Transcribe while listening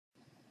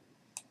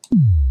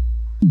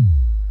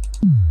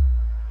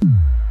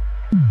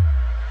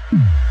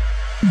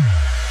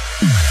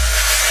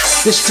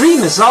This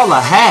dream is all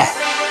I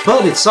have,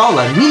 but it's all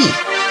I need.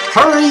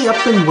 Hurry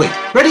up and wait.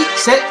 Ready,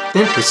 set,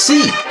 then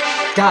proceed.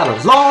 Got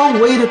a long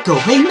way to go,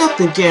 ain't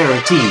nothing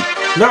guaranteed.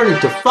 Learning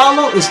to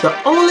follow is the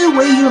only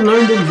way you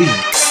learn to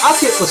lead. I'll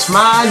get what's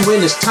mine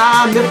when it's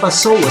time if I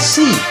sow a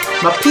seed.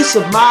 My peace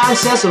of mind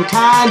says I'm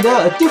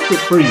kinda a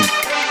different breed.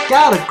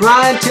 Gotta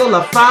grind till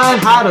I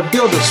find how to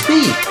build up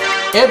speed.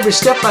 Every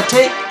step I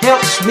take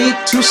helps me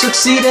to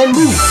succeed and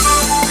move.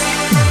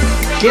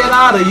 Get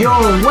out of your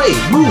own way,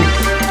 move.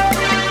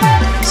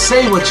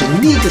 Say what you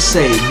need to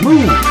say,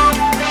 move.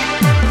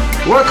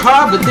 Work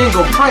hard but then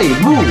go pray,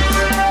 move.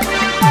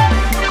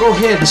 Go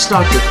ahead and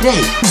start the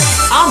day.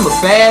 I'm a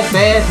bad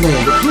man,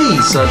 but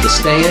please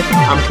understand,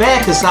 I'm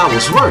bad cause I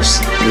was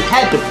worse and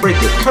had to break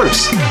a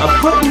curse of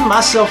putting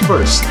myself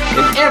first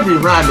in every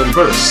rhyme and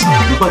verse.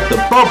 But the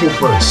bubble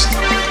burst,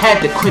 had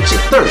to quench a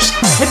thirst,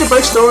 hit the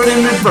brake, store it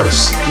in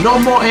reverse.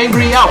 No more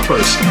angry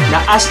outbursts.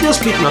 Now I still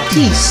speak my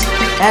peace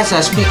as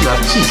I speak my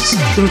peace.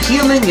 Through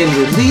healing and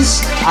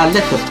release, I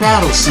let the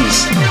battle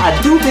cease. I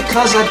do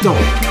because I don't,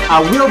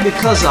 I will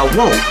because I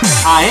won't.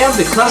 I am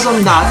because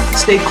I'm not,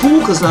 stay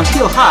cool cause I'm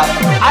still hot.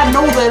 I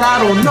know that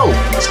I don't know,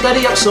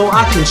 study up so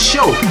I can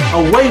show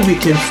a way we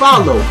can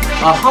follow,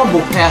 a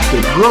humble path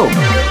to grow.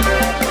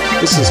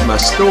 This is my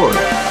story.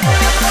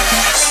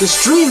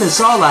 This dream is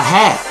all I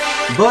have,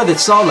 but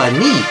it's all I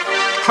need.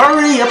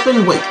 Hurry up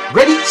and wait.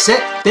 Ready,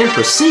 set, then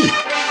proceed.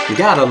 You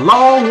got a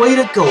long way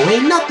to go,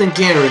 ain't nothing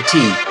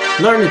guaranteed.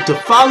 Learning to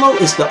follow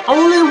is the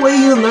only way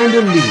you learn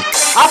to lead.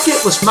 I'll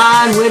get what's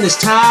mine when it's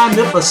time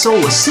if I sow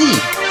a seed.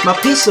 My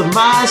peace of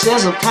mind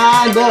says I'm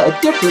kinda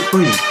a different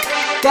breed.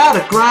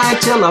 Gotta grind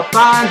till I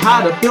find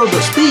how to build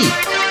up speed.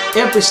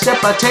 Every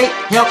step I take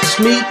helps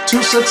me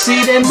to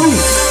succeed and move.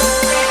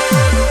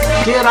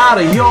 Get out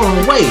of your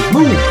own way,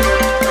 move.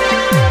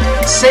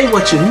 Say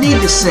what you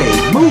need to say,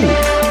 move.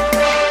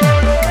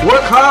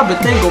 Work hard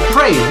but then go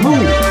pray,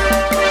 move.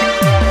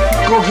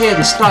 Go ahead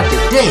and start the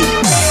day.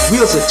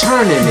 Wheels are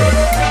turning it,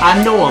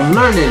 I know I'm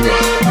learning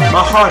it.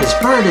 My heart is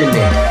burning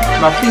it,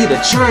 my feet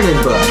are churning,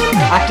 but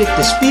I get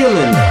this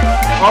feeling it.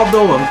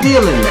 Although I'm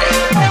feeling it,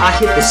 I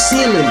hit the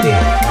ceiling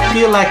there.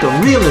 Feel like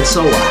I'm reeling,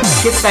 so I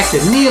get back to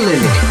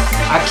kneeling it.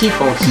 I keep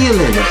on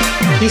healing it,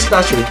 he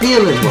starts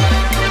revealing what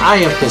I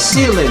am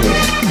concealing it.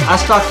 I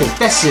start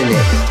confessing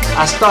it,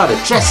 I start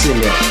addressing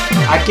it.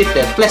 I get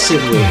that blessing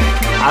with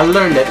it, I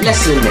learn that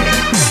lesson it.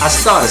 I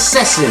start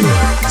assessing it,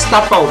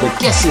 stop all the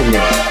guessing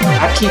it.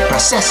 I keep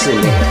processing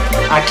it,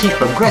 I keep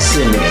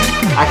progressing it.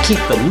 I keep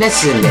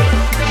finessing it,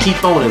 keep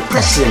on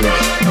impressing it.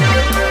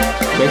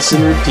 Rinse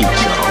and repeat,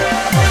 y'all.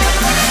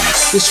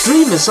 This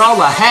dream is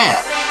all I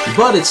have,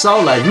 but it's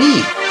all I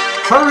need.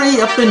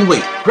 Hurry up and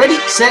wait. Ready,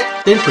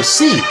 set, then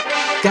proceed.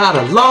 Got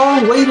a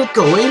long way to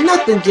go, ain't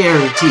nothing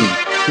guaranteed.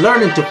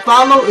 Learning to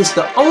follow is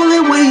the only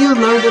way you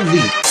learn to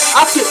lead.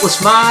 I get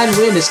what's mine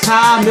when it's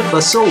time if I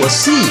sow a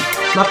seed.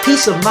 My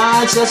peace of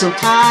mind says I'm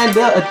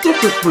kinda a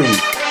different breed.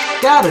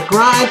 Gotta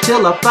grind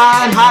till I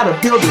find how to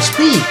build a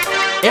speed.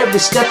 Every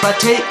step I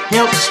take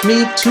helps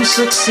me to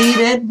succeed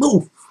and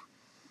move.